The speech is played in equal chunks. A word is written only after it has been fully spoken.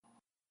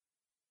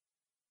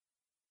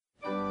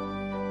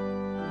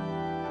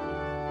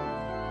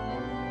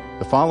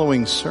The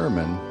following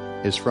sermon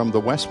is from the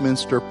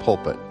Westminster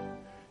pulpit,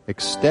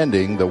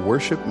 extending the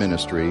worship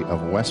ministry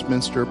of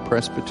Westminster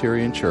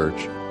Presbyterian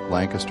Church,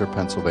 Lancaster,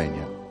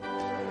 Pennsylvania.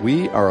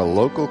 We are a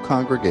local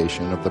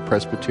congregation of the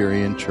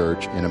Presbyterian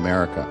Church in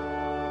America.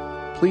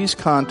 Please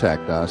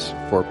contact us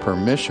for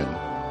permission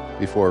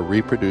before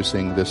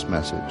reproducing this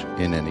message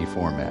in any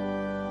format.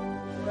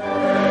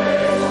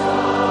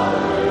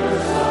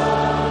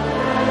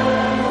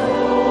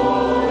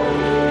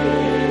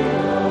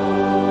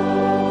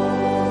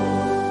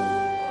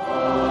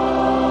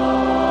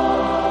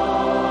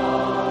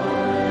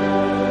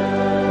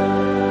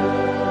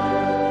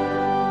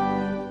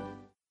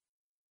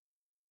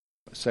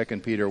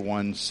 2 Peter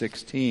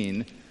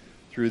 1:16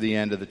 through the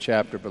end of the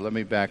chapter, but let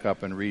me back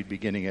up and read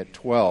beginning at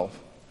 12.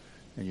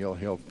 And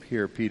you'll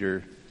hear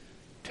Peter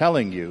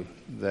telling you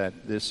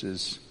that this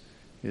is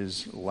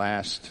his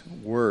last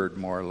word,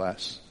 more or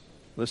less.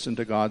 Listen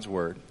to God's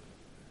word.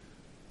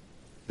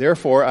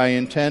 Therefore, I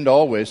intend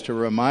always to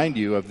remind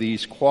you of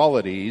these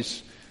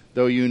qualities,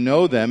 though you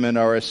know them and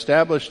are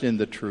established in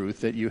the truth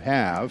that you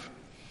have.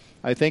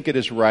 I think it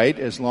is right,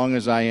 as long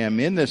as I am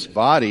in this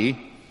body,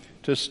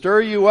 to stir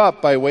you up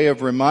by way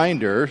of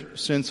reminder,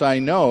 since I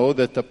know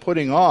that the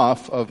putting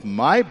off of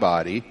my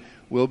body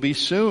will be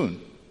soon,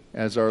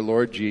 as our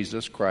Lord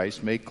Jesus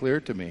Christ made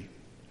clear to me.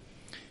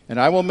 And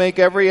I will make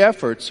every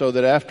effort so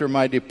that after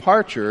my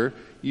departure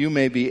you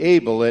may be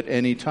able at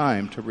any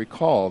time to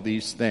recall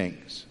these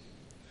things.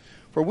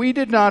 For we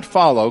did not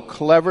follow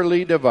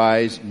cleverly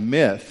devised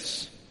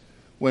myths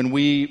when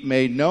we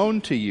made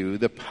known to you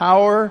the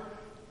power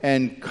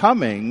and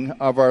coming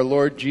of our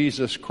Lord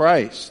Jesus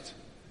Christ,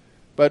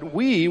 but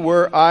we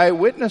were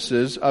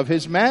eyewitnesses of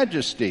his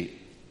majesty.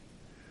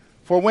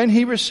 For when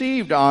he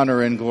received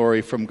honor and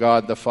glory from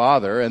God the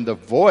Father, and the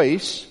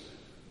voice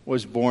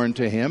was borne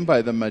to him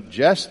by the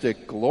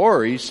majestic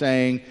glory,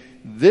 saying,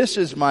 "This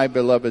is my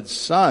beloved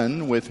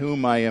Son, with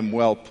whom I am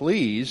well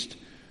pleased,"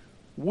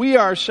 we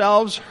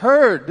ourselves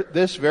heard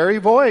this very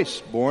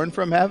voice borne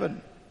from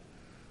heaven,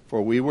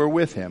 for we were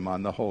with him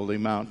on the holy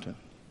mountain.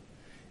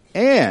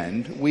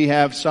 And we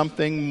have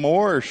something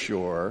more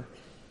sure,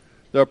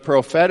 the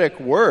prophetic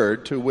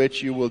word, to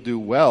which you will do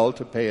well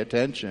to pay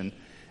attention,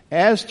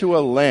 as to a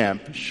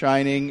lamp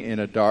shining in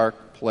a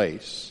dark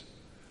place,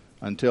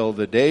 until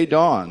the day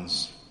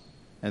dawns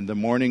and the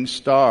morning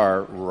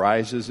star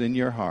rises in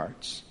your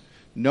hearts.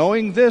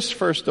 Knowing this,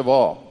 first of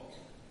all,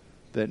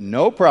 that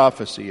no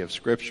prophecy of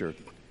Scripture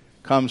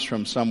comes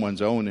from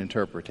someone's own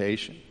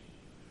interpretation.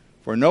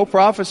 For no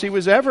prophecy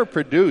was ever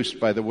produced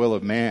by the will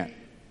of man,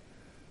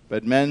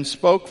 but men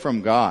spoke from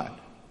God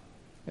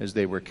as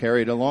they were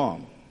carried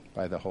along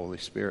by the Holy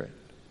Spirit.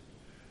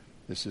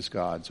 This is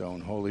God's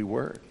own holy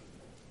word.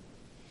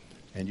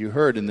 And you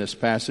heard in this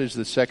passage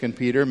that 2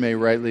 Peter may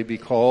rightly be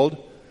called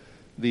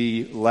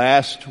the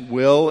last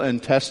will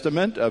and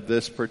testament of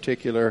this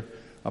particular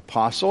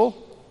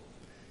apostle.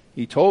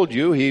 He told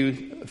you he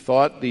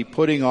thought the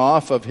putting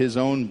off of his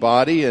own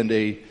body and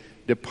a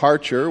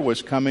departure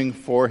was coming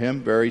for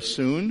him very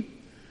soon.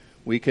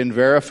 We can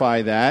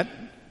verify that.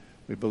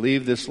 We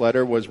believe this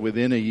letter was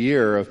within a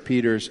year of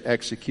Peter's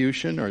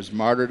execution or his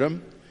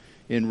martyrdom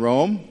in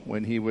Rome,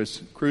 when he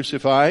was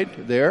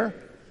crucified there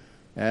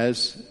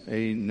as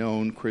a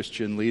known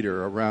Christian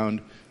leader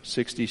around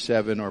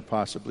 67 or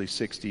possibly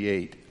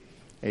 68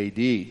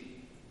 AD.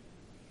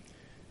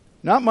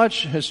 Not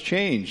much has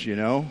changed,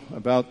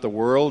 about the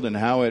world and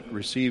how it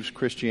receives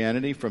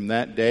Christianity from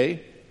that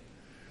day.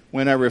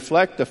 When I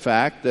reflect the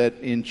fact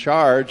that in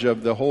charge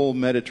of the whole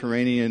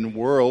Mediterranean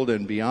world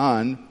and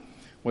beyond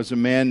was a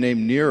man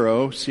named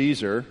Nero,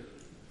 Caesar,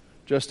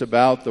 just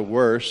about the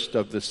worst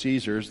of the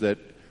Caesars that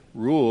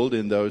ruled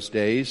in those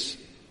days.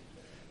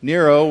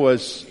 Nero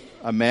was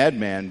a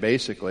madman,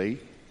 basically.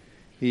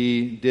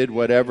 He did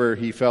whatever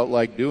he felt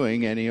like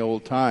doing any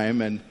old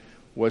time and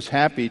was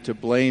happy to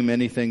blame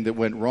anything that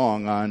went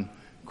wrong on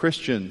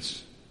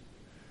Christians.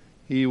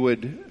 He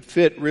would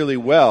fit really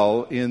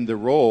well in the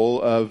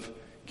role of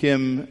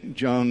Kim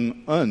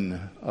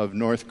Jong-un of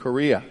North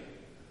Korea.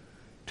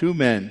 Two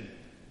men,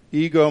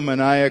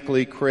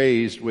 egomaniacally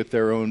crazed with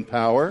their own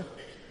power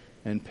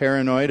and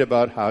paranoid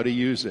about how to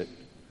use it.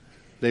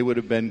 They would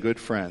have been good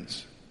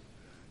friends.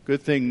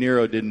 Good thing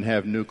Nero didn't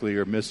have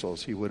nuclear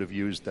missiles. He would have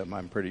used them,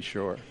 I'm pretty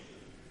sure.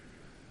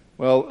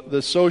 Well,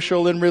 the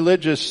social and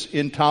religious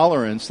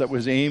intolerance that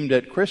was aimed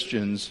at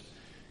Christians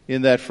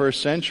in that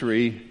first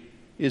century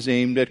is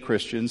aimed at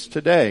Christians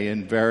today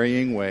in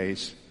varying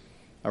ways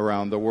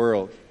around the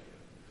world.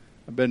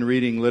 I've been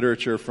reading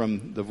literature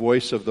from The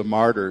Voice of the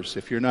Martyrs.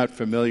 If you're not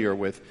familiar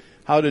with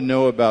how to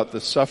know about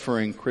the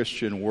suffering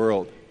Christian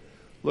world,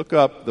 look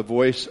up The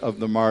Voice of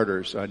the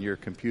Martyrs on your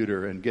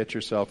computer and get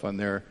yourself on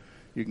there.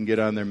 You can get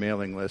on their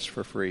mailing list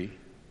for free.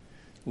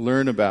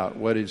 Learn about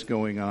what is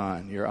going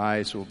on. Your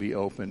eyes will be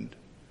opened.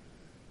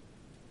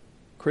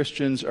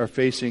 Christians are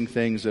facing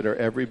things that are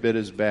every bit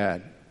as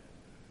bad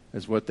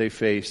as what they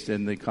faced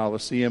in the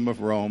Colosseum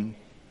of Rome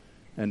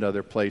and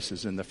other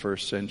places in the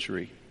first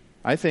century.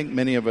 I think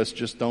many of us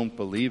just don't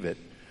believe it.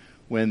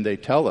 when they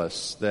tell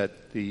us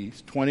that the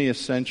 20th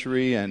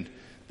century and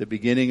the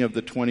beginning of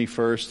the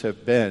 21st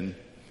have been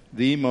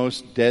the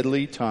most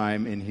deadly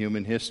time in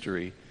human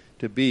history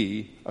to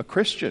be a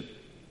Christian.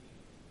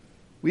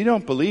 We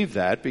don't believe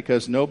that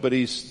because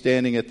nobody's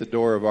standing at the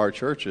door of our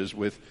churches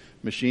with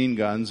machine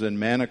guns and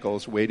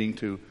manacles waiting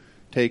to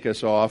take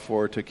us off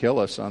or to kill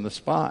us on the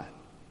spot.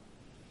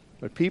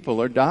 But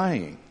people are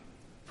dying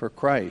for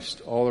Christ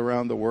all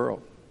around the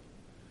world.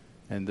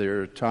 And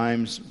there are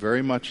times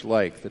very much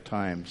like the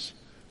times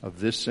of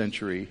this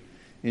century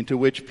into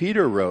which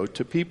Peter wrote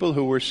to people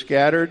who were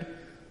scattered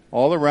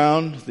all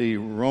around the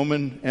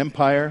Roman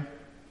Empire,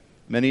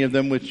 many of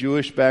them with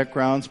Jewish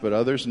backgrounds, but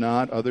others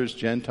not, others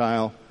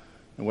Gentile.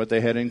 And what they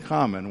had in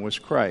common was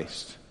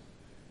Christ.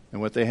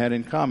 And what they had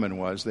in common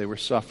was they were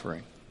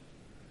suffering.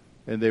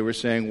 And they were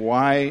saying,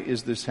 why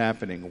is this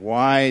happening?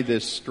 Why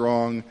this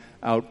strong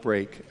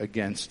outbreak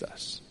against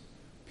us?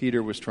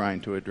 Peter was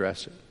trying to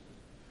address it.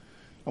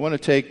 I want to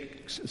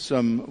take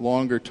some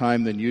longer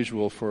time than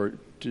usual for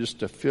just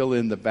to fill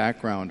in the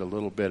background a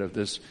little bit of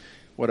this,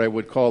 what I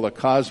would call a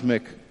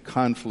cosmic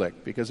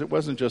conflict, because it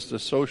wasn't just a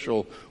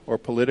social or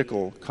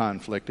political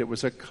conflict. It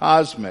was a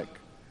cosmic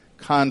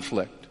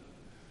conflict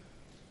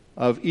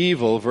of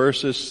evil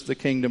versus the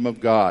kingdom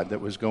of God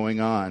that was going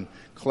on,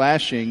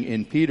 clashing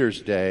in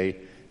Peter's day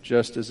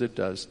just as it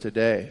does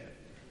today.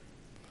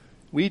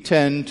 We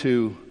tend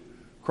to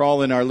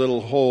crawl in our little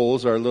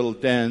holes, our little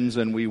dens,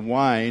 and we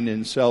whine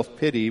in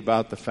self-pity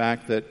about the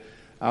fact that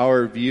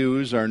our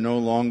views are no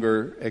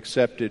longer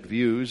accepted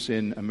views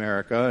in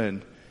America,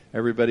 and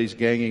everybody's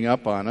ganging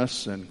up on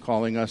us and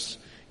calling us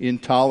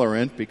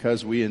intolerant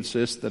because we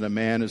insist that a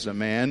man is a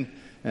man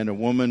and a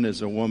woman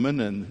is a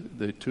woman, and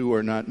the two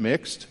are not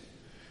mixed.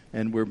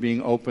 And we're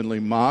being openly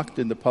mocked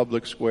in the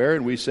public square,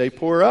 and we say,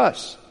 poor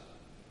us.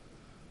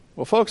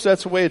 Well, folks,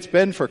 that's the way it's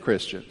been for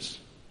Christians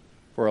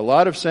for a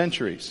lot of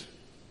centuries.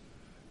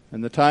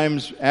 And the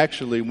times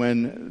actually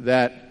when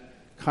that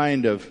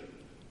kind of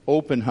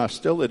open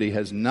hostility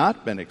has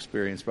not been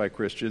experienced by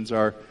Christians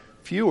are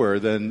fewer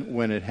than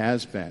when it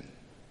has been.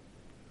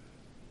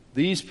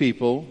 These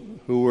people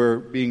who were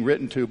being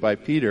written to by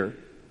Peter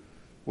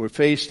were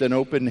faced an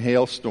open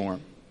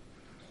hailstorm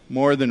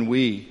more than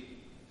we.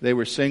 They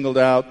were singled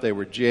out, they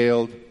were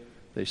jailed,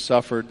 they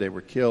suffered, they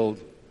were killed,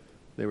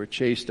 they were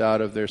chased out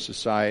of their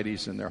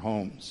societies and their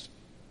homes.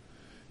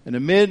 And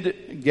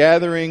amid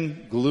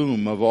gathering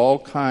gloom of all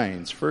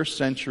kinds, first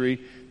century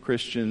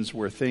Christians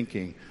were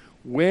thinking,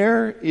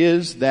 where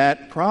is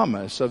that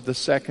promise of the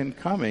second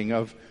coming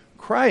of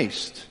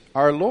Christ,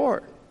 our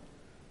Lord?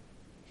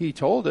 He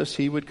told us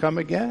he would come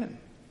again.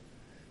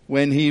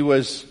 When he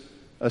was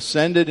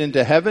ascended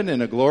into heaven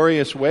in a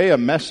glorious way, a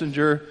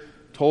messenger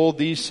told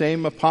these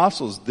same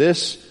apostles,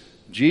 this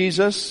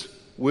Jesus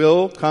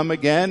will come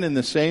again in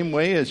the same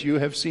way as you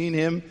have seen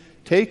him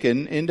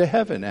taken into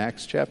heaven.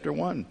 Acts chapter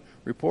 1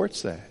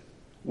 reports that.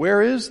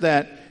 Where is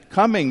that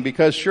coming?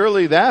 Because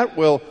surely that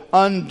will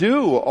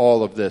undo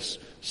all of this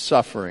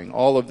suffering,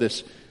 all of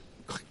this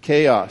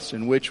chaos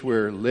in which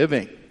we're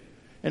living.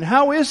 And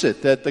how is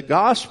it that the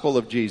gospel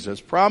of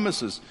Jesus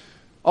promises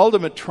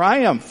ultimate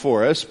triumph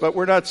for us, but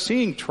we're not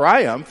seeing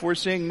triumph, we're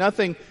seeing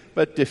nothing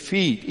but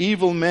defeat,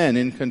 evil men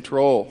in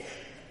control?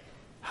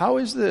 How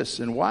is this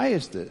and why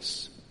is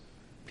this?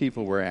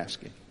 People were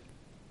asking.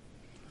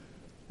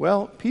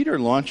 Well, Peter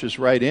launches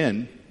right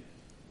in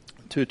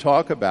to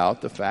talk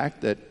about the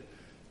fact that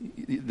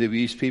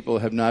these people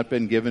have not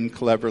been given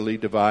cleverly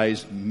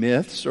devised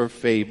myths or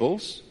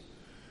fables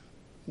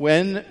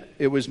when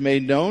it was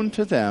made known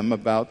to them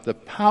about the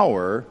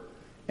power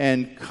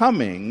and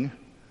coming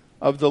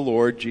of the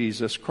Lord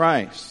Jesus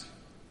Christ.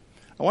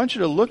 I want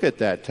you to look at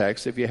that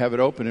text if you have it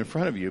open in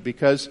front of you,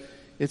 because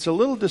it's a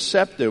little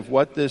deceptive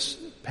what this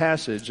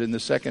passage in the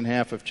second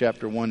half of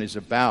chapter 1 is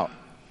about.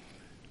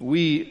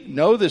 We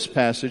know this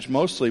passage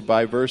mostly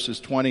by verses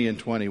 20 and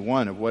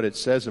 21 of what it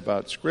says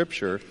about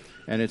Scripture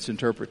and its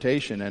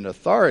interpretation and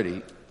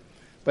authority,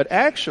 but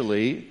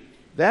actually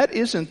that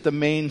isn't the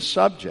main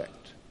subject.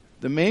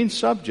 The main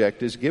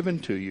subject is given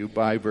to you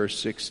by verse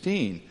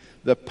 16,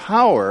 the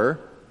power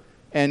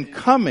and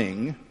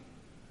coming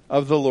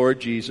of the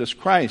Lord Jesus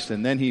Christ.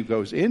 And then he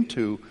goes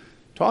into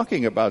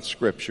talking about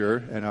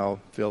Scripture, and I'll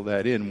fill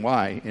that in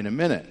why in a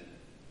minute.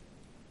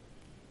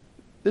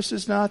 This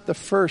is not the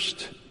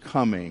first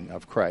coming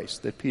of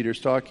Christ that Peter's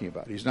talking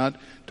about. He's not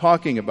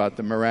talking about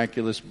the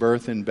miraculous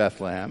birth in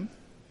Bethlehem.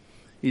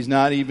 He's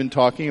not even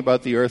talking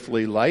about the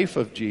earthly life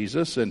of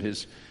Jesus and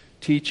his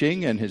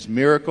teaching and his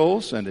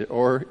miracles,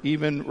 or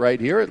even right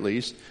here at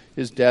least,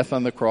 his death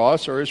on the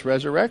cross or his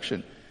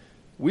resurrection.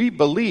 We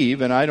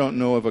believe, and I don't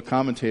know of a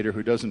commentator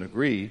who doesn't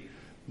agree,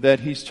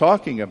 that he's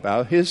talking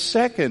about his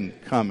second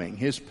coming,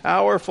 his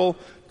powerful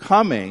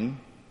coming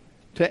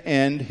to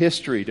end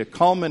history, to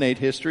culminate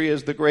history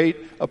as the great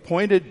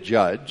appointed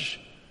judge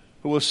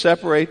who will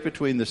separate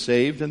between the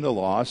saved and the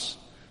lost,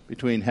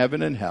 between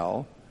heaven and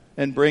hell,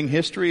 and bring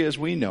history as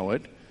we know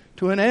it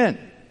to an end.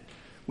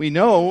 We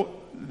know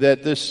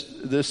that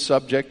this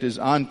subject is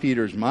on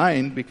Peter's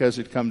mind because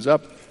it comes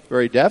up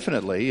very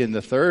definitely in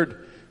the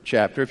third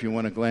chapter, if you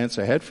want to glance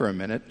ahead for a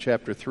minute,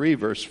 chapter 3,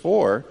 verse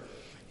 4,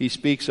 he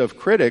speaks of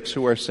critics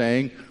who are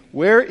saying,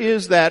 where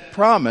is that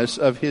promise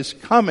of his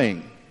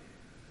coming?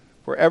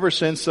 For ever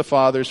since the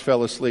fathers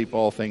fell asleep,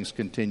 all things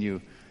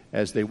continue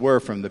as they were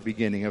from the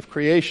beginning of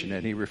creation.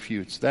 And he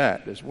refutes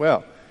that as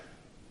well.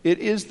 It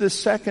is the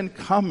second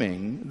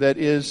coming that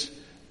is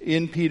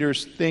in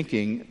Peter's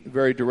thinking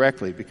very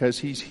directly, because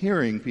he's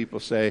hearing people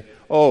say,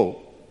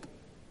 oh,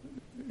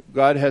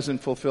 God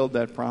hasn't fulfilled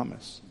that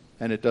promise,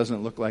 and it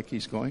doesn't look like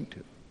he's going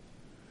to.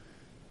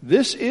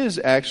 This is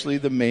actually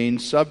the main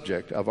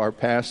subject of our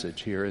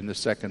passage here in the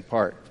second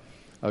part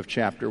of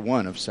chapter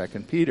 1 of 2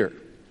 Peter.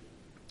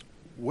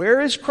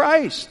 Where is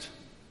Christ?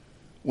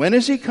 When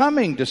is he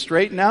coming to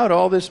straighten out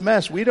all this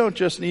mess? We don't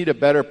just need a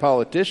better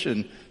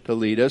politician to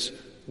lead us.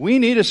 We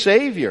need a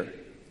Savior.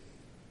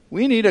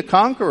 We need a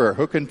conqueror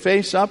who can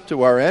face up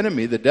to our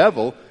enemy, the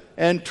devil,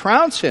 and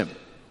trounce him.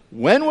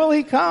 When will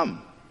he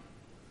come?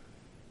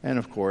 And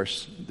of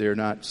course, they're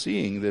not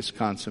seeing this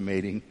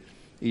consummating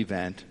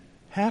event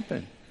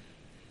happen.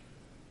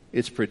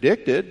 It's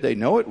predicted. They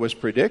know it was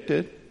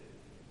predicted,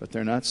 but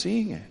they're not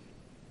seeing it.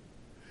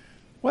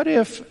 What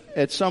if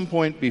at some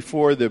point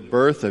before the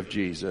birth of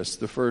Jesus,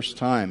 the first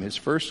time, his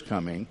first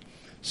coming,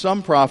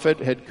 some prophet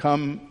had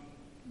come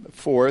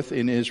forth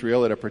in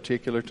Israel at a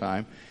particular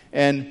time,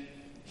 and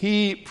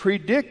he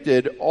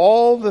predicted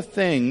all the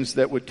things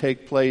that would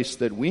take place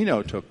that we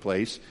know took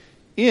place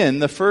in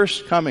the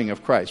first coming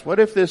of Christ? What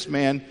if this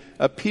man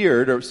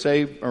appeared, or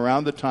say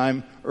around the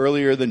time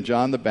earlier than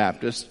John the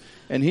Baptist,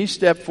 and he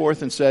stepped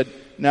forth and said,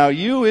 now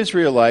you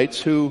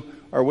Israelites who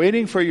are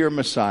waiting for your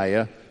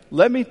Messiah,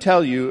 let me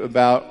tell you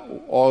about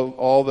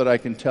all that I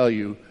can tell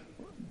you,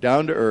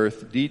 down to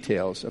earth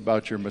details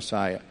about your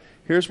Messiah.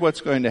 Here's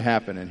what's going to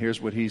happen, and here's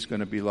what he's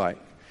going to be like.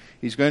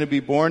 He's going to be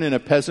born in a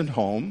peasant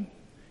home,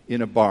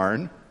 in a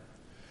barn,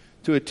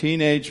 to a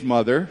teenage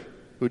mother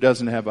who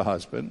doesn't have a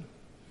husband.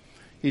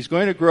 He's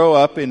going to grow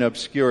up in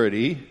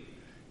obscurity.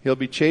 He'll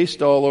be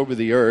chased all over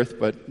the earth,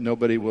 but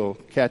nobody will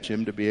catch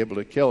him to be able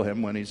to kill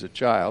him when he's a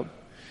child.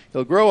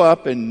 He'll grow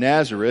up in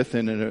Nazareth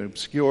in an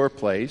obscure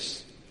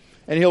place.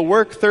 And he'll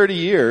work 30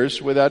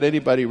 years without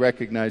anybody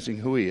recognizing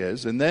who he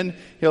is. And then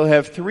he'll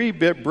have 3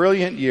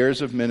 brilliant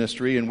years of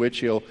ministry in which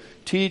he'll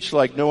teach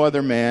like no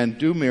other man,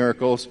 do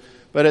miracles.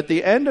 But at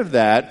the end of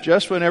that,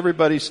 just when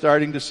everybody's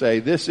starting to say,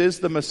 this is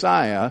the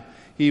Messiah,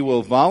 he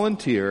will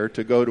volunteer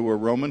to go to a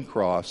Roman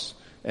cross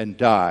and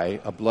die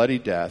a bloody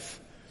death,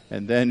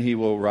 and then he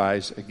will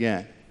rise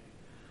again.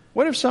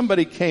 What if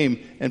somebody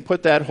came and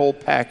put that whole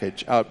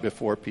package out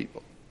before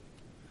people?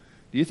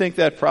 Do you think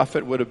that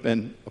prophet would have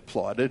been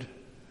applauded?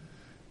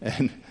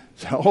 And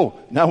so, oh,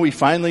 now we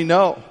finally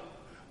know.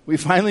 We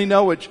finally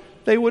know which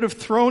they would have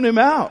thrown him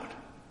out.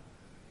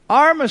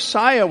 Our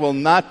Messiah will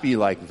not be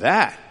like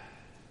that.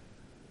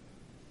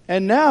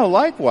 And now,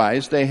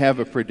 likewise, they have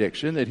a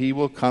prediction that he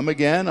will come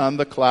again on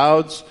the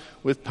clouds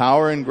with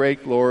power and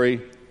great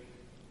glory.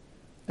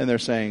 And they're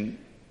saying,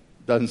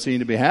 doesn't seem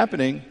to be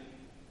happening.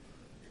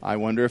 I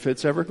wonder if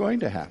it's ever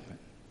going to happen.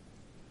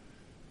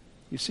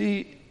 You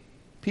see,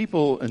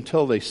 people,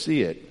 until they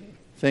see it,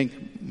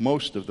 think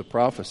most of the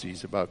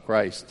prophecies about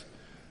Christ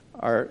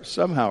are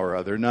somehow or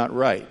other not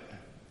right,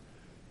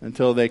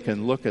 until they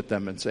can look at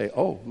them and say,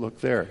 oh,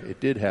 look there, it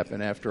did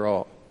happen after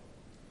all.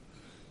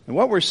 And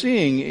what we're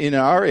seeing in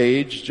our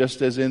age,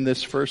 just as in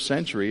this first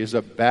century, is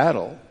a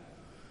battle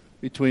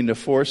between the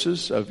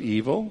forces of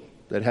evil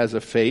that has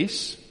a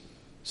face.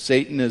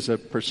 Satan is a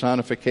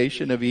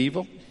personification of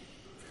evil,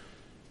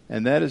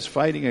 and that is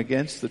fighting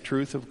against the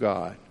truth of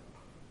God.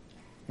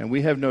 And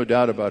we have no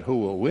doubt about who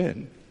will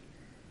win.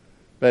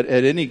 But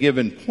at any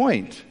given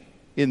point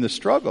in the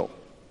struggle,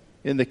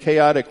 in the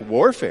chaotic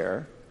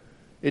warfare,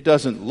 it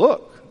doesn't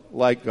look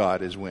like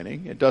God is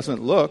winning. It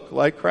doesn't look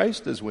like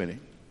Christ is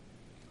winning.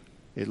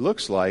 It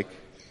looks like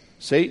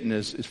Satan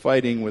is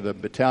fighting with a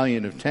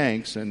battalion of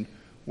tanks, and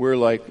we're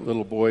like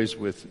little boys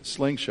with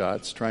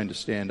slingshots trying to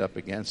stand up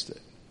against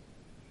it.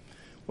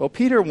 Well,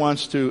 Peter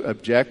wants to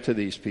object to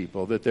these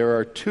people that there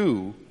are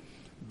 2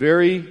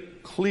 very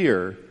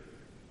clear,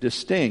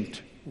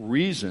 distinct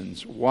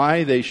reasons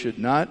why they should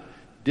not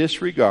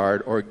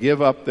disregard or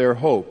give up their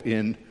hope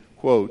in,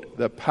 quote,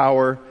 the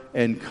power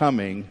and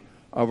coming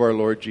of our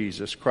Lord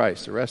Jesus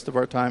Christ. The rest of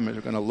our time is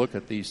going to look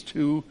at these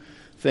 2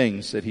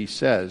 things that he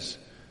says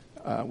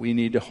we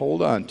need to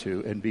hold on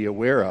to and be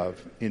aware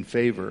of in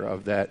favor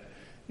of that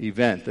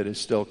event that is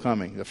still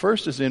coming. The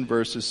first is in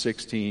verses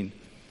 16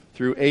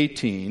 through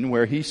 18,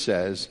 where he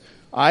says,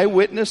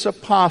 eyewitness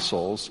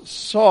apostles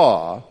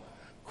saw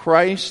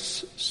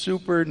Christ's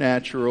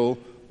supernatural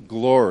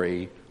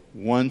glory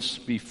once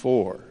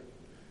before.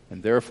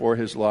 And therefore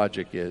his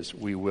logic is,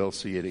 we will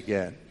see it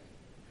again.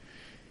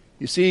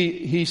 You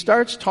see, he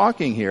starts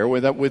talking here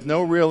with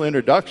no real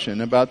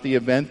introduction about the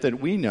event that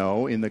we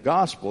know in the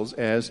Gospels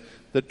as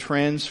the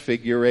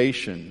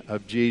transfiguration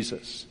of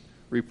Jesus,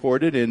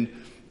 reported in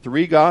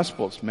 3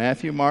 Gospels,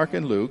 Matthew, Mark,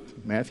 and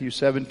Luke. Matthew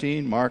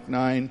 17, Mark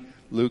 9,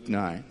 Luke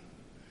 9.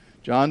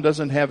 John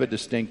doesn't have a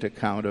distinct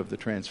account of the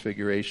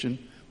transfiguration,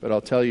 but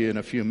I'll tell you in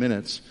a few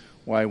minutes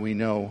why we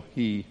know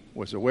he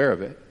was aware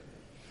of it.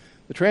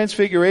 The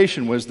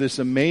Transfiguration was this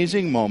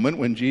amazing moment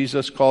when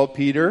Jesus called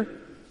Peter,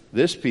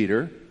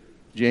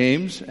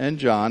 James, and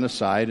John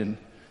aside and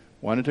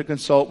wanted to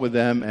consult with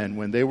them. And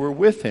when they were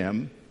with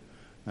him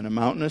in a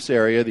mountainous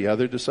area, the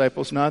other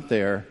disciples not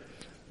there,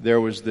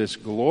 there was this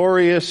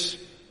glorious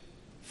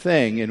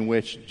thing in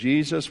which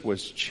Jesus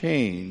was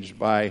changed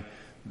by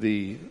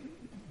the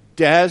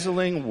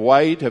dazzling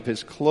white of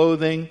his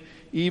clothing,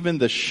 even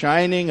the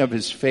shining of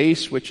his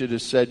face, which it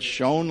is said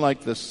shone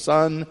like the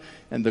sun,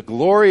 and the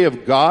glory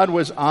of God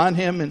was on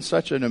him in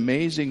such an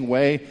amazing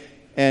way.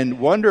 And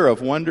wonder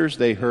of wonders,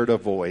 they heard a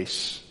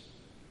voice.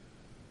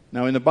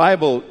 Now in the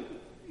Bible,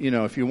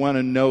 if you want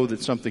to know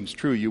that something's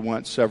true, you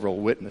want several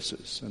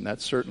witnesses. And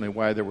that's certainly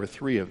why there were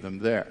 3 of them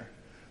there.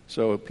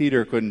 So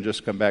Peter couldn't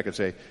just come back and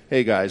say,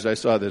 hey guys, I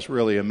saw this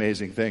really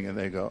amazing thing. And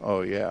they go,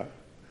 oh yeah.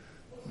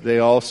 They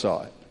all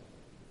saw it.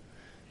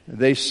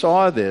 They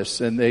saw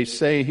this, and they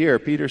say here,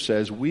 Peter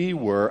says, we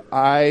were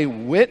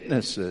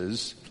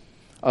eyewitnesses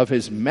of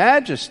his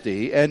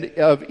majesty, and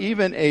of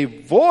even a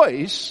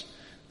voice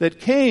that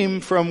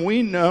came from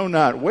we know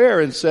not where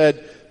and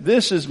said,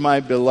 this is my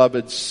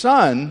beloved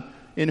Son,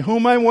 in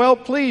whom I'm well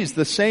pleased.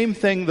 The same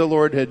thing the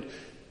Lord had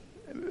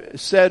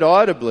said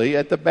audibly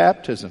at the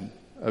baptism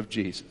of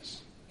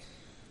Jesus.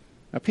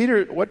 Now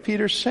what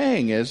Peter's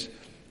saying is,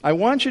 I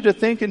want you to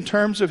think in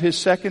terms of his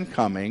second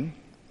coming,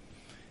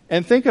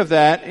 and think of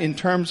that in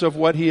terms of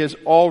what he has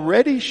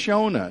already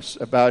shown us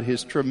about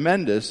his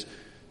tremendous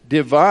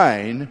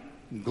divine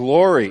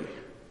glory.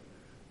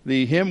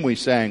 The hymn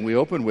we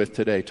opened with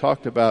today,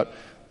 talked about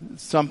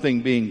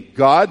something being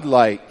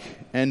godlike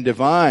and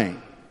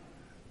divine.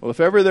 Well, if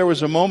ever there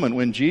was a moment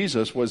when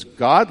Jesus was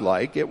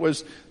godlike, it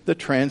was the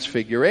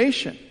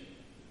Transfiguration.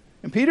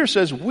 And Peter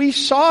says, we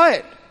saw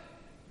it.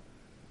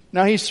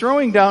 Now he's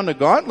throwing down the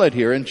gauntlet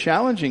here and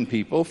challenging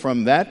people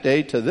from that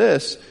day to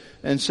this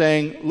and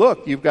saying,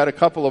 look, you've got a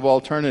couple of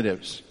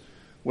alternatives,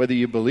 whether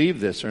you believe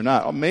this or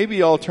not.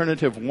 Maybe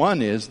alternative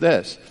 1 is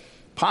this.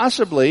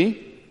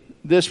 Possibly,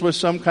 this was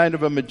some kind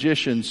of a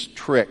magician's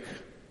trick.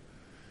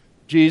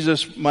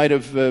 Jesus might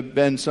have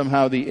been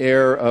somehow the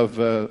heir of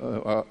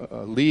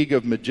a league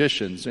of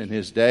magicians in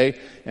his day,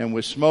 and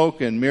with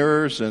smoke and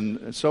mirrors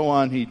and so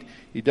on,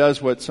 he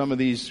does what some of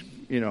these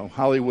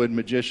Hollywood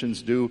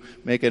magicians do,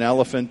 make an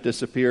elephant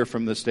disappear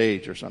from the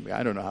stage or something.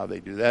 I don't know how they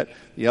do that.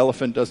 The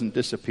elephant doesn't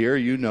disappear.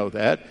 You know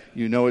that.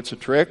 You know it's a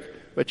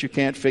trick, but you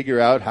can't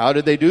figure out how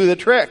did they do the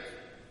trick.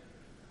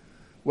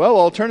 Well,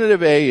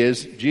 alternative A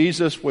is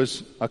Jesus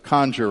was a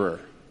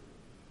conjurer.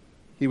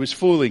 He was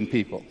fooling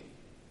people.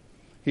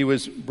 He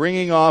was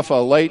bringing off a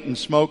light and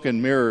smoke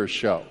and mirrors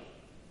show.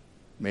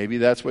 Maybe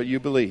that's what you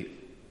believe.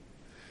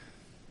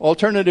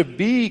 Alternative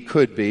B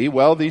could be,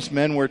 well, these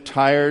men were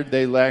tired,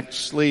 they lacked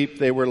sleep,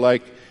 they were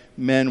like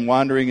men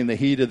wandering in the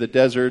heat of the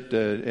desert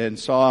and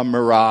saw a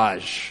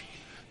mirage.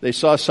 They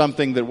saw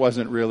something that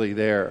wasn't really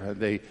there.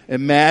 They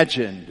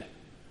imagined.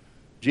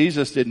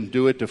 Jesus didn't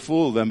do it to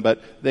fool them,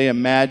 but they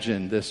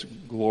imagined this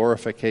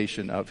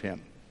glorification of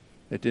him.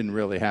 It didn't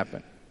really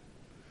happen.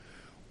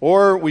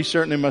 Or we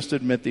certainly must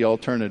admit the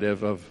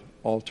alternative of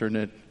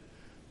alternate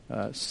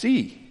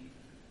C,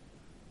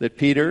 that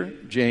Peter,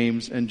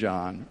 James, and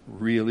John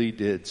really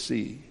did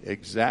see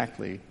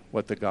exactly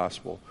what the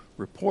gospel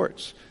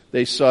reports.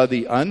 They saw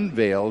the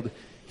unveiled,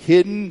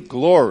 hidden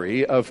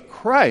glory of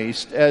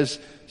Christ as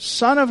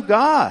Son of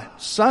God,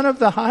 Son of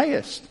the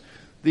highest,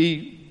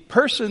 the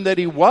person that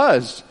he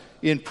was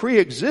in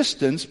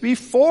pre-existence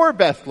before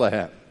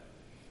Bethlehem,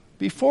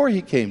 before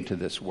he came to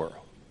this world.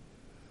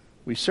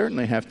 We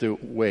certainly have to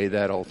weigh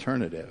that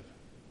alternative.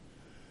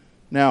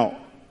 Now,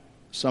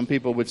 some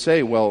people would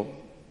say, well,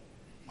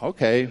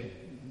 okay,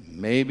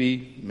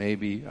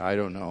 maybe, I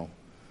don't know.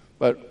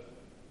 But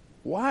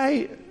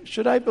why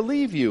should I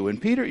believe you?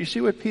 And Peter, you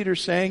see what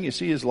Peter's saying? You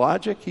see his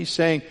logic? He's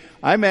saying,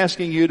 I'm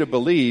asking you to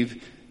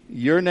believe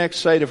your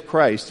next sight of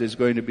Christ is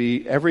going to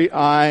be every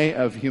eye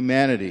of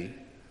humanity,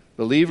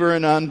 believer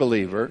and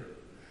unbeliever,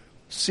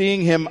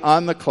 seeing him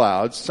on the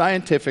clouds.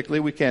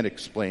 Scientifically, we can't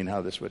explain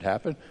how this would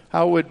happen.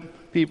 How would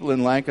people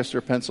in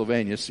Lancaster,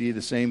 Pennsylvania see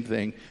the same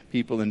thing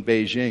people in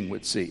Beijing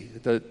would see?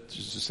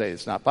 Just to say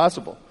it's not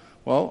possible.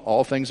 Well,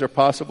 all things are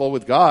possible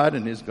with God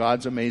and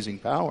God's amazing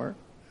power.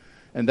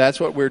 And that's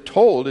what we're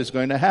told is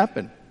going to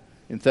happen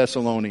in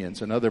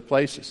Thessalonians and other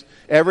places.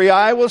 Every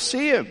eye will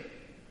see him.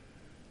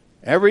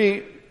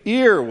 Every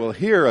ear will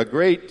hear a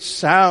great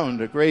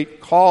sound, a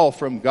great call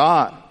from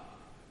God.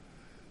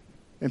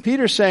 And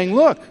Peter's saying,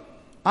 look,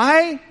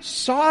 I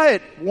saw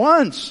it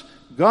once.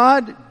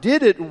 God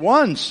did it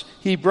once.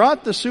 He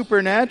brought the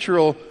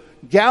supernatural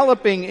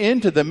galloping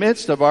into the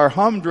midst of our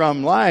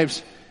humdrum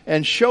lives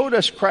and showed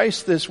us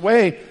Christ this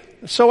way,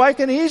 so I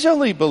can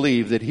easily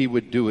believe that he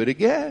would do it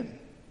again.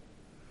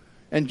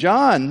 And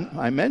John,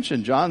 I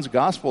mentioned John's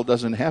gospel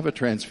doesn't have a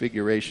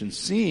transfiguration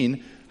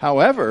scene.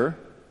 However,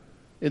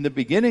 in the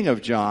beginning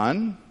of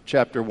John,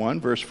 chapter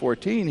 1, verse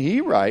 14, he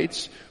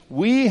writes,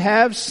 we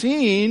have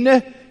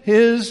seen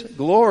his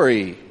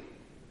glory.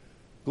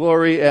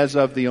 Glory as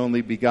of the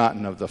only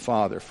begotten of the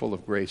Father, full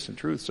of grace and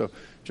truth. So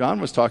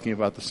John was talking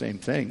about the same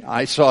thing.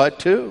 I saw it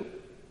too.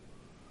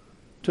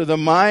 To the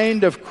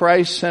mind of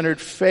Christ-centered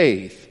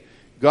faith,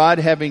 God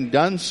having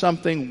done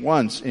something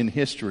once in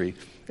history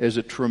is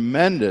a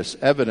tremendous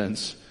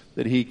evidence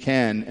that he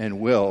can and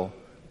will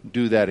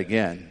do that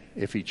again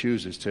if he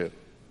chooses to.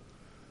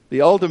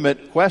 The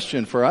ultimate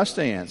question for us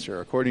to answer,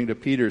 according to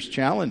Peter's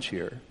challenge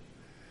here,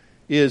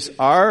 is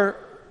are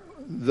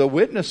the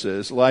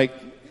witnesses like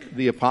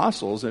the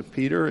apostles and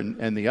Peter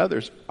and the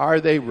others, are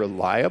they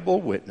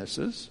reliable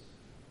witnesses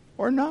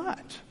or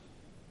not?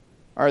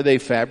 Are they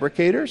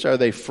fabricators? Are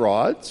they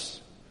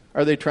frauds?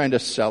 Are they trying to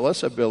sell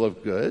us a bill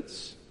of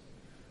goods?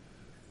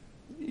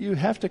 You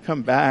have to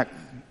come back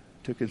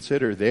to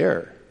consider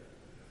there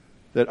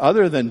that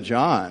other than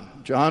John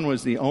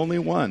was the only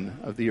one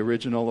of the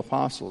original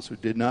apostles who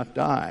did not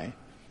die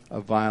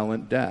a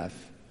violent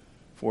death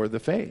for the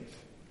faith.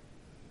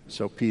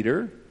 So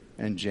Peter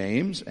and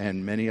James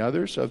and many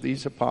others of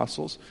these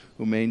apostles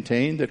who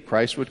maintained that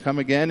Christ would come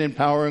again in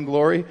power and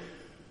glory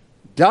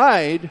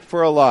died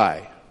for a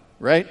lie,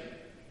 right?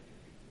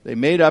 They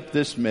made up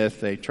this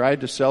myth. They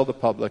tried to sell the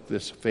public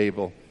this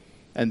fable,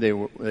 and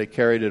they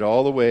carried it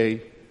all the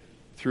way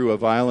through a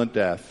violent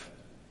death.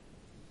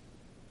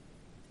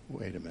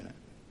 Wait a minute.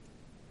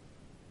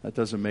 That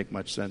doesn't make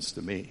much sense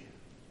to me.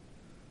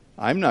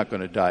 I'm not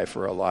going to die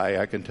for a lie,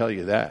 I can tell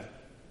you that.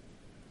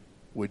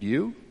 Would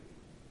you?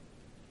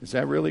 Is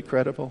that really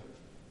credible?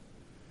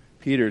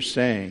 Peter's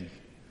saying,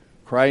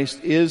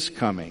 Christ is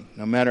coming.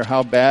 No matter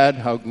how bad,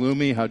 how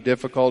gloomy, how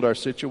difficult our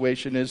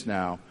situation is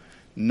now,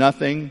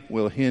 nothing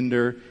will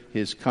hinder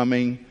his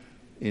coming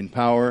in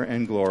power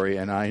and glory.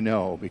 And I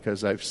know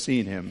because I've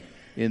seen him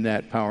in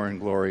that power and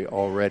glory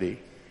already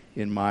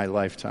in my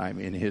lifetime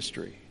in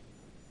history.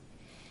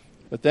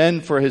 But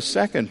then for his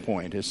second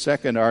point, his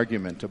second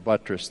argument to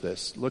buttress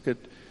this, look at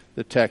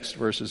the text,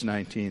 verses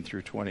 19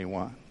 through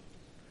 21.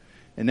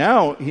 And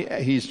now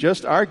he's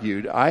just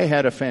argued, I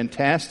had a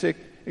fantastic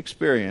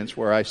experience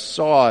where I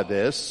saw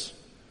this.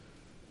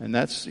 And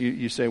that's,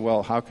 you say,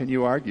 well, how can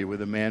you argue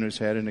with a man who's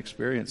had an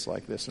experience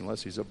like this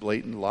unless he's a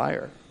blatant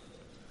liar?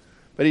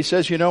 But he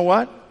says, you know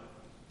what?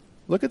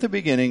 Look at the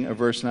beginning of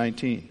verse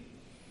 19.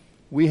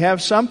 We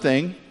have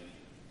something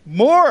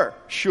more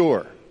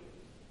sure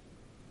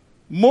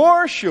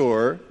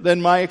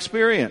than my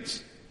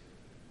experience.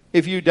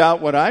 If you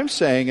doubt what I'm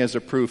saying as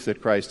a proof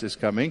that Christ is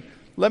coming,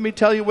 let me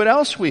tell you what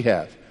else we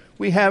have.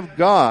 We have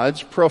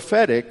God's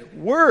prophetic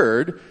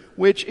word,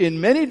 which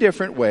in many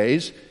different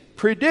ways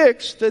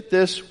predicts that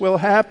this will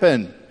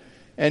happen.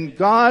 And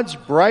God's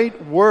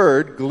bright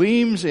word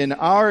gleams in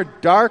our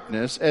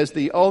darkness as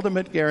the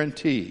ultimate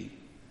guarantee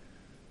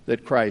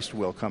that Christ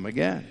will come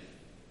again.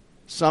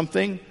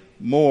 Something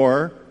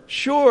more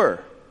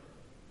sure.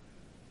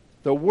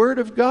 The Word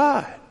of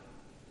God.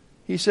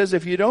 He says,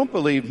 if you don't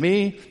believe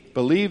me,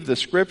 believe the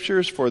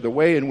Scriptures, for the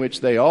way in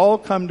which they all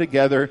come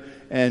together,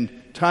 and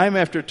time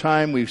after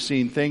time we've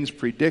seen things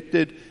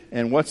predicted,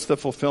 and what's the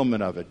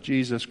fulfillment of it?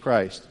 Jesus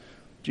Christ.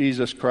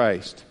 Jesus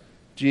Christ.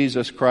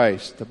 Jesus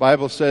Christ. The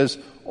Bible says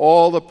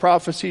all the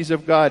prophecies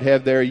of God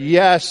have their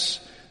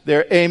yes,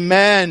 their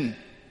amen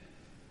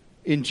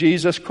in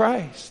Jesus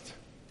Christ.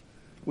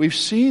 We've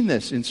seen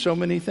this in so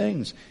many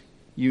things.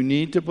 You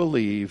need to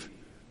believe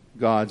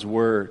God's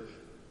Word.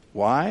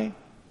 Why?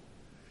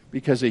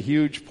 Because a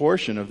huge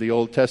portion of the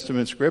Old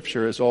Testament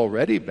Scripture has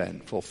already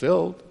been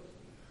fulfilled.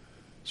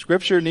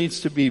 Scripture needs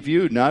to be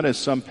viewed not as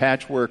some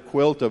patchwork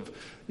quilt of,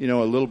 a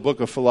little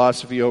book of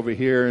philosophy over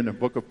here and a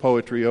book of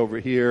poetry over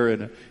here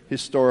and a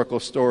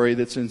historical story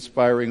that's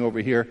inspiring over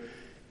here.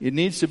 It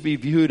needs to be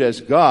viewed as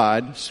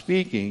God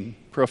speaking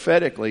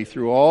prophetically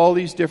through all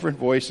these different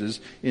voices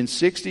in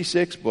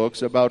 66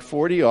 books, about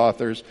 40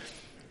 authors,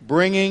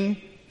 bringing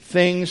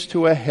things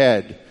to a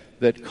head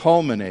that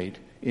culminate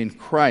in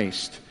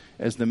Christ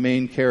as the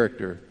main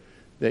character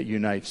that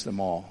unites them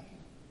all.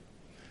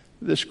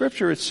 The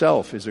Scripture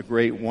itself is a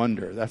great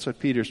wonder. That's what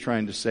Peter's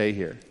trying to say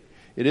here.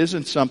 It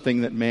isn't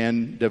something that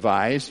man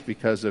devised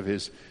because of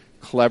his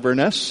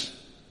cleverness.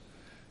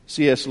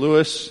 C.S.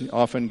 Lewis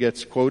often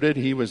gets quoted.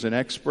 He was an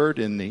expert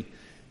in the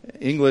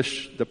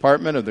English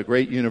department of the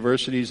great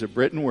universities of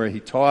Britain where he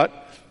taught.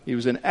 He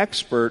was an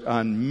expert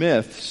on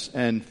myths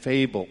and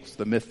fables,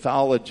 the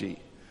mythology,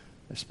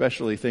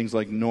 especially things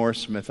like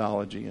Norse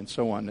mythology and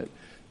so on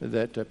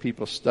that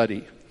people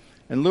study.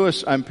 And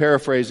Lewis, I'm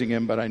paraphrasing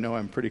him, but I know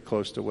I'm pretty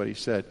close to what he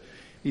said.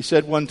 He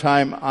said one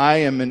time, I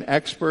am an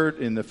expert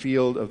in the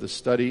field of the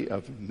study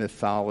of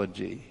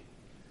mythology.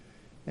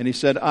 And he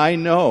said, I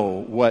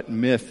know what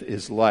myth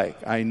is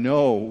like. I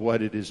know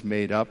what it is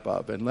made up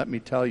of. And let me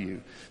tell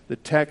you, the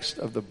text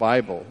of the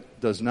Bible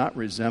does not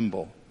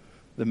resemble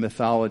the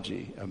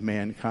mythology of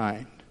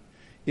mankind.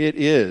 It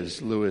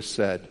is, Lewis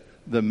said,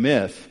 the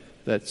myth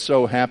that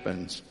so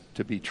happens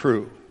to be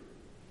true.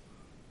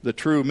 The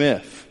true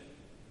myth.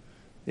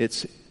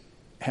 It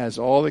has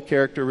all the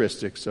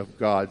characteristics of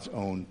God's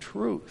own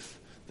truth.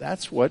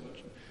 That's what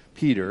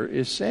Peter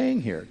is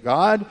saying here.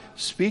 God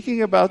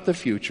speaking about the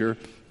future,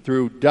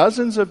 through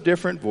dozens of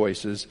different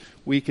voices,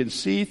 we can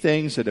see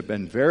things that have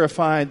been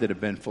verified, that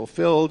have been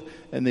fulfilled,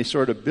 and they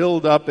sort of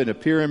build up in a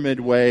pyramid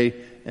way,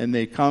 and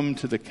they come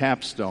to the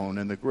capstone.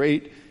 And the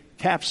great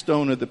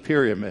capstone of the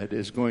pyramid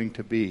is going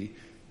to be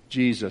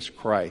Jesus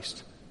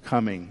Christ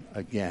coming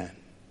again.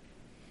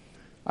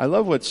 I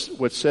love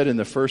what's said in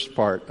the first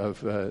part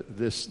of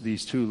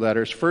these two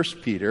letters. 1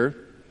 Peter,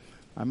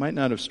 I might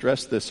not have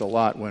stressed this a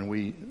lot when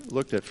we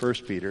looked at 1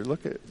 Peter.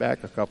 Look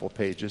back a couple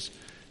pages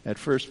at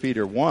 1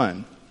 Peter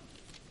 1.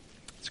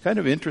 It's kind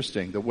of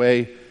interesting the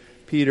way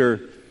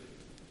Peter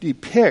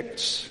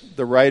depicts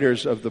the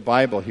writers of the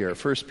Bible here.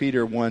 1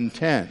 Peter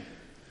 1:10.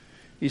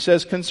 He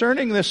says,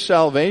 "Concerning this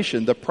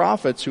salvation, the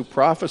prophets who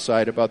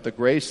prophesied about the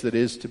grace that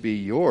is to be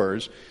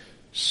yours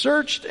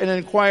searched and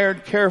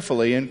inquired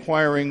carefully,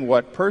 inquiring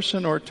what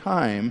person or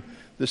time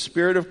the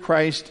Spirit of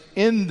Christ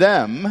in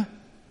them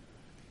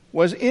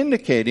was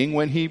indicating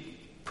when he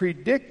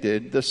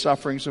predicted the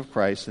sufferings of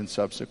Christ and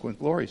subsequent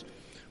glories."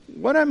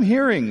 What I'm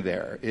hearing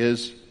there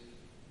is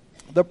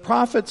the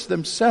prophets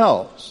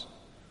themselves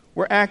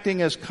were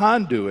acting as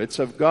conduits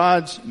of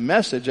God's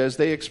message as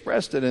they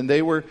expressed it, and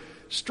they were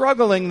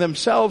struggling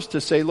themselves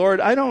to say, "Lord,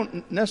 I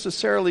don't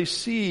necessarily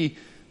see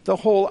the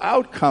whole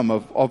outcome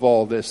of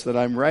all this that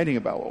I'm writing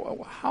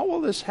about. How will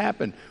this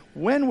happen?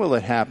 When will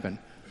it happen?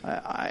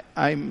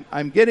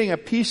 I'm getting a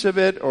piece of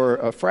it or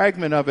a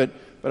fragment of it,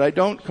 but I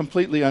don't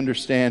completely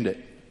understand it."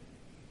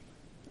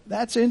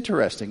 That's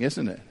interesting,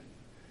 isn't it?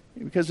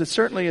 Because it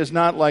certainly is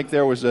not like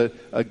there was a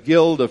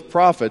guild of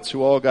prophets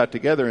who all got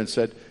together and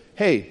said,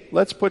 "Hey,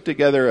 let's put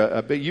together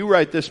a bit. You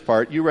write this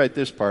part, you write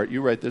this part,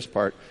 you write this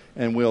part,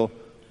 and we'll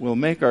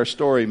make our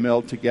story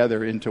meld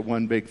together into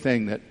one big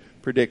thing that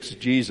predicts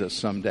Jesus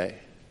someday."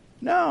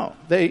 No,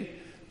 they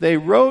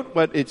wrote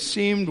what it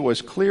seemed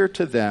was clear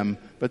to them,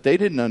 but they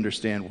didn't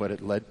understand what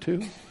it led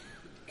to.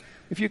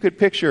 If you could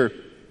picture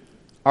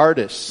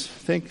artists,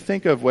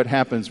 think of what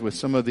happens with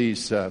some of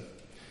these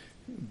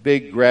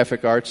big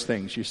graphic arts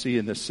things you see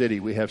in the city.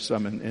 We have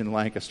some in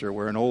Lancaster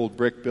where an old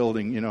brick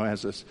building,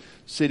 has a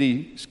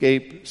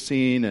cityscape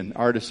scene, and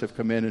artists have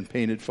come in and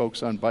painted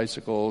folks on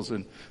bicycles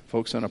and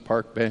folks on a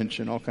park bench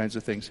and all kinds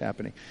of things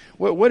happening.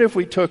 What if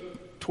we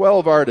took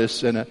 12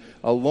 artists in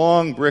a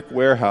long brick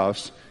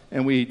warehouse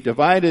and we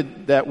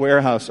divided that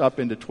warehouse up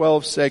into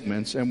 12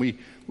 segments, and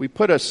we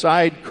put a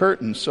side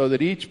curtain so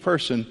that each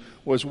person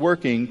was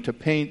working to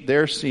paint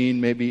their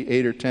scene maybe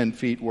 8 or 10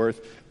 feet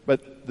worth,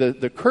 but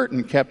the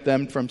curtain kept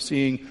them from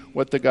seeing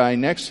what the guy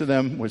next to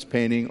them was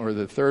painting, or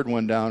the third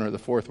one down, or the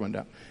fourth one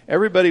down.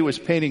 Everybody was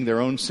painting their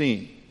own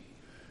scene.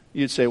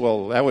 You'd say,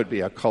 well, that would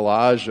be a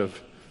collage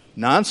of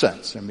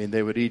nonsense. I mean,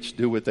 they would each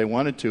do what they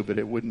wanted to, but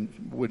it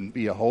wouldn't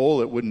be a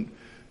whole. It wouldn't,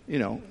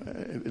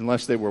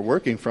 unless they were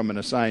working from an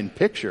assigned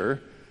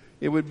picture,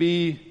 it would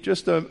be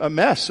just a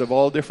mess of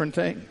all different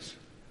things.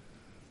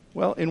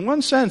 Well, in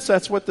one sense,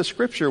 that's what the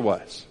Scripture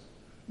was.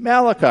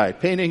 Malachi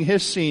painting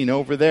his scene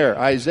over there.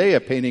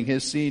 Isaiah painting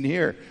his scene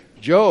here.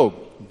 Job,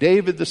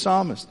 David the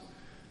psalmist.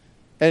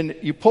 And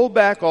you pull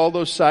back all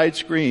those side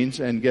screens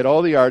and get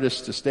all the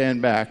artists to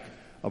stand back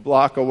a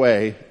block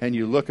away, and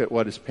you look at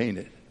what is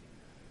painted.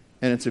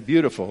 And it's a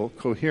beautiful,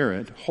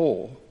 coherent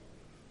whole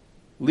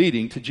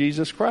leading to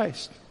Jesus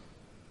Christ.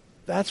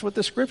 That's what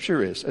the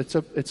Scripture is.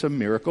 It's a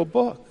miracle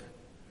book.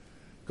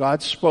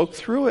 God spoke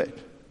through it.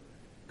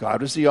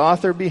 God was the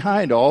author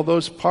behind all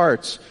those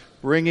parts,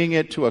 bringing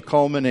it to a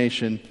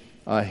culmination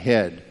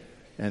ahead.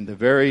 And the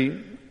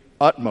very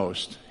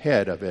utmost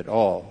head of it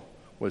all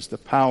was the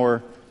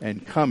power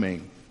and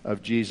coming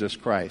of Jesus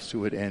Christ, who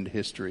would end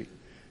history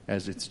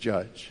as its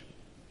judge.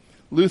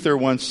 Luther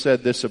once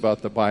said this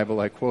about the Bible,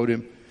 I quote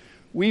him,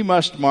 "We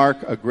must mark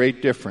a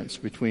great difference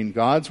between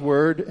God's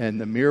word and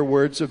the mere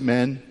words of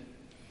men."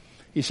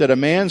 He said, "A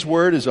man's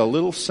word is a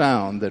little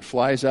sound that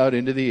flies out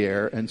into the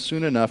air, and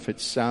soon enough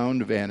its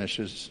sound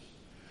vanishes.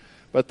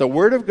 But the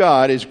word of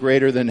God is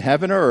greater than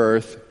heaven or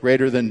earth,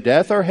 greater than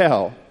death or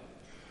hell,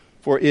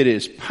 for it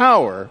is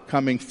power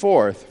coming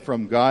forth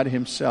from God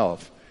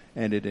himself,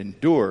 and it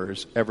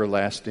endures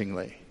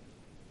everlastingly."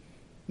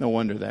 No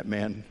wonder that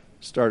man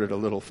started a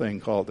little thing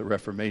called the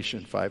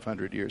Reformation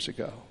 500 years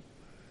ago,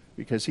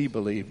 because he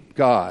believed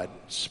God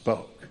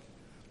spoke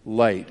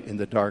light in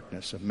the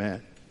darkness of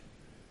men,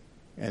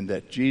 and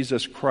that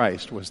Jesus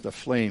Christ was the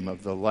flame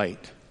of the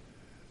light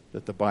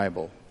that the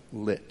Bible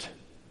lit.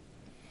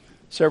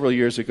 Several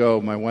years ago,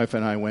 my wife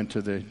and I went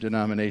to the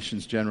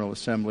denomination's General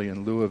Assembly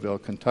in Louisville,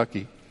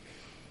 Kentucky.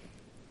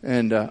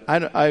 And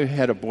I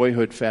had a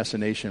boyhood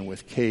fascination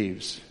with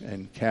caves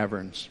and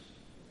caverns.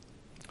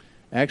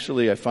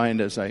 Actually, I find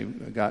as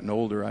I've gotten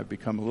older, I've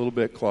become a little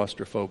bit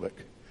claustrophobic.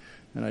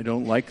 And I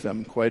don't like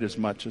them quite as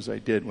much as I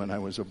did when I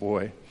was a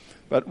boy.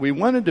 But we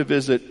wanted to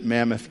visit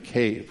Mammoth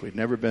Cave. We'd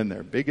never been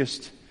there.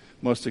 Biggest,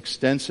 most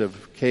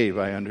extensive cave,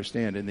 I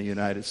understand, in the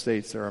United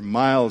States. There are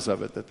miles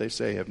of it that they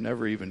say have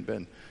never even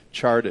been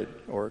charted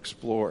or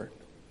explored.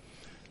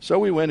 So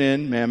we went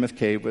in Mammoth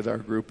Cave with our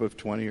group of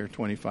 20 or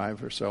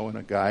 25 or so and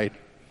a guide.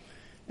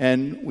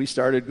 And we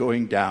started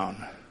going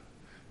down.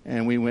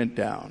 And we went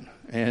down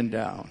and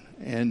down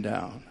and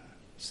down.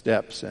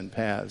 steps and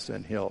paths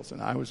and hills.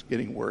 And I was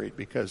getting worried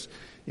because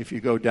if you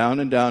go down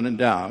and down and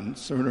down,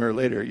 sooner or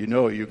later,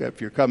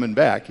 if you're coming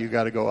back, you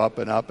got to go up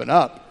and up and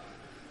up.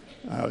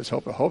 I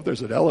hope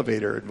there's an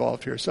elevator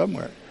involved here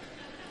somewhere.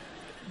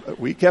 But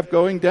we kept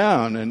going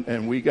down,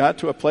 and we got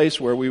to a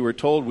place where we were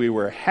told we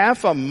were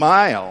half a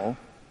mile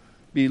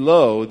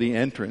below the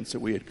entrance that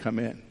we had come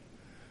in.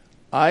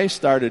 I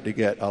started to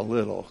get a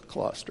little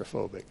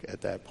claustrophobic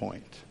at that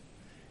point.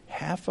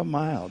 Half a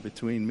mile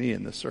between me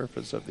and the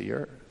surface of the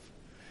earth.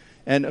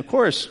 And of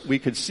course, we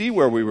could see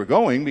where we were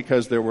going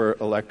because there were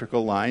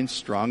electrical lines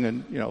strung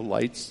and,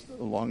 lights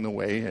along the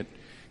way at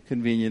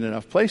convenient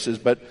enough places.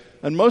 But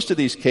on most of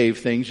these cave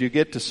things, you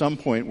get to some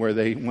point where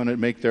they want to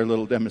make their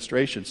little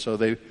demonstration. So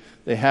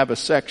they have a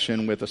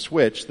section with a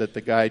switch that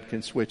the guide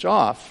can switch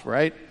off,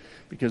 right?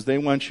 Because they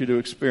want you to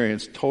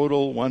experience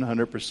total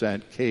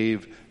 100%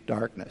 cave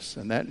darkness.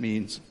 And that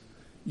means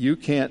you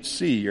can't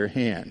see your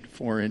hand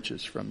 4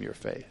 inches from your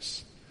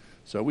face.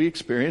 So we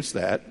experienced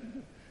that.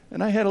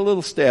 And I had a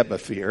little stab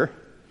of fear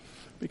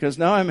because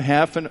now I'm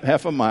half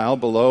a mile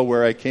below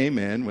where I came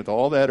in with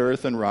all that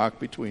earth and rock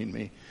between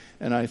me.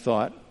 And I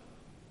thought,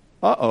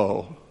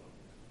 uh-oh,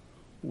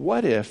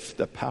 what if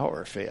the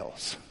power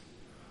fails?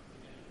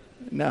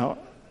 Now,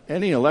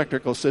 any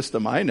electrical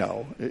system I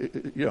know,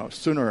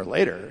 sooner or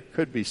later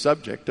could be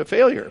subject to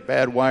failure.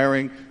 Bad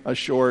wiring, a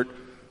short.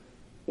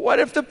 What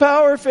if the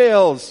power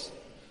fails?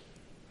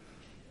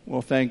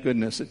 Well, thank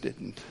goodness it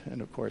didn't.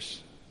 And of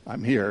course,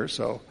 I'm here,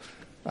 so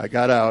I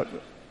got out.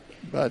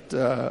 But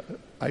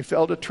I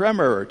felt a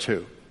tremor or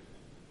two.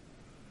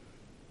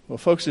 Well,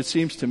 folks, it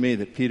seems to me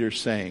that Peter's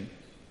saying,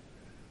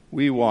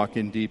 we walk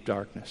in deep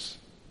darkness.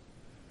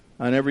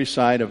 On every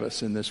side of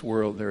us in this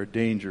world, there are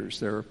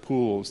dangers, there are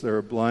pools, there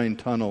are blind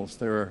tunnels,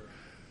 there are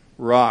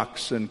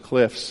rocks and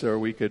cliffs, or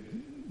we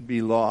could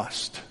be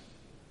lost.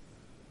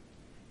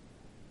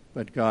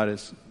 But God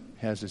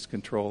has His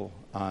control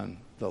on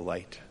the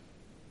light.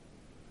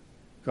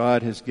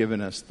 God has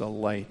given us the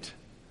light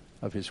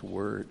of His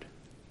Word.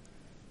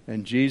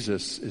 And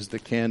Jesus is the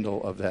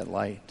candle of that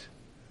light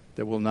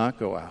that will not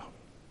go out.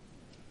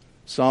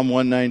 Psalm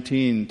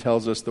 119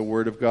 tells us the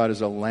Word of God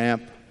is a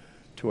lamp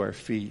to our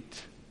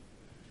feet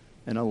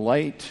and a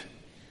light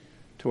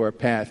to our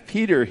path.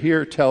 Peter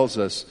here tells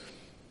us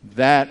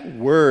that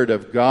Word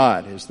of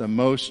God is the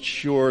most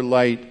sure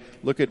light.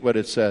 Look at what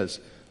it says.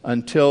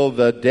 Until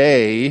the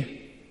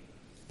day,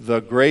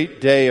 the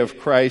great day of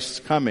Christ's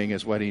coming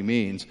is what he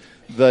means.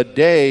 The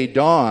day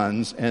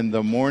dawns and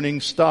the morning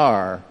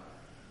star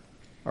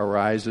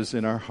arises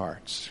in our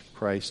hearts.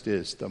 Christ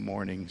is the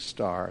morning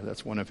star.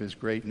 That's one of His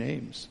great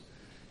names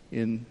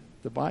in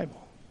the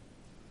Bible.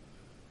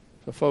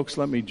 So folks,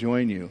 let me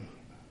join you,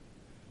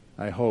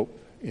 I hope,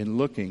 in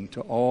looking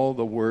to all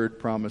the Word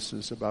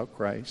promises about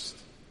Christ,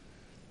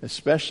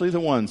 especially the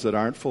ones that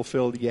aren't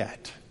fulfilled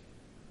yet,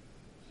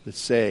 that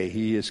say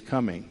He is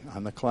coming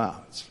on the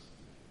clouds.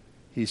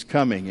 He's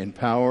coming in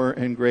power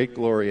and great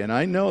glory. And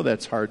I know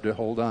that's hard to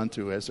hold on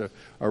to as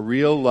a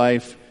real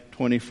life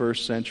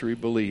 21st century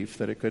belief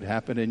that it could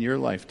happen in your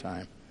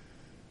lifetime.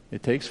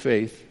 It takes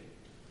faith,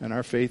 and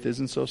our faith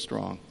isn't so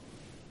strong.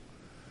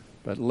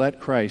 But let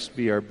Christ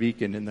be our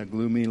beacon in the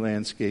gloomy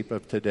landscape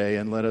of today,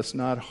 and let us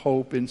not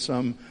hope in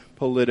some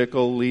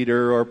political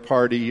leader or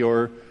party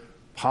or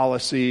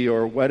policy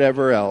or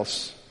whatever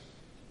else.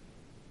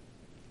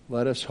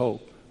 Let us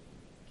hope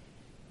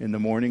in the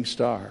morning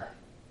star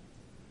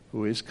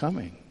who is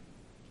coming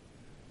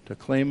to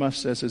claim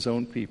us as His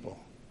own people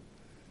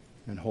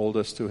and hold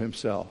us to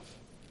Himself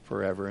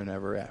forever and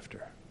ever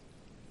after.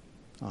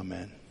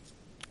 Amen.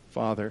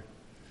 Father,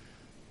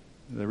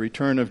 the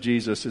return of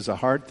Jesus is a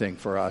hard thing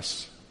for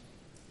us.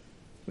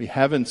 We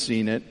haven't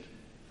seen it.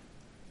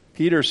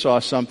 Peter saw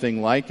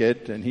something like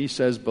it, and he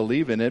says,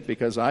 believe in it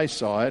because I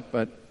saw it,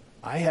 but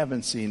I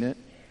haven't seen it.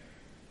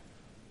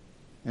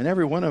 And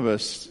every one of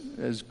us,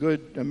 as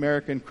good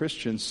American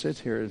Christians, sit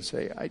here and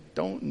say, I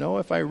don't know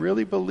if I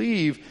really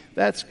believe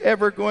that's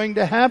ever going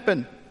to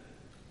happen.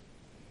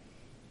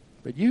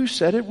 But you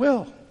said it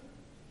will.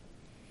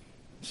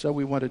 So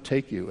we want to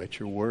take you at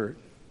your word.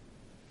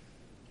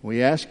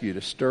 We ask you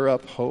to stir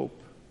up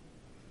hope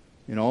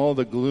in all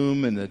the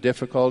gloom and the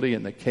difficulty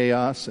and the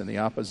chaos and the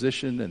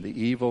opposition and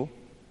the evil.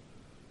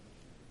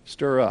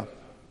 Stir up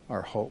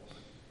our hope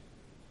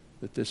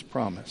that this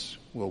promise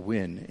will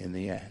win in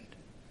the end.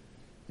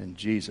 And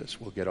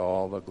Jesus will get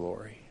all the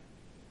glory.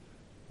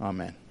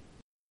 Amen.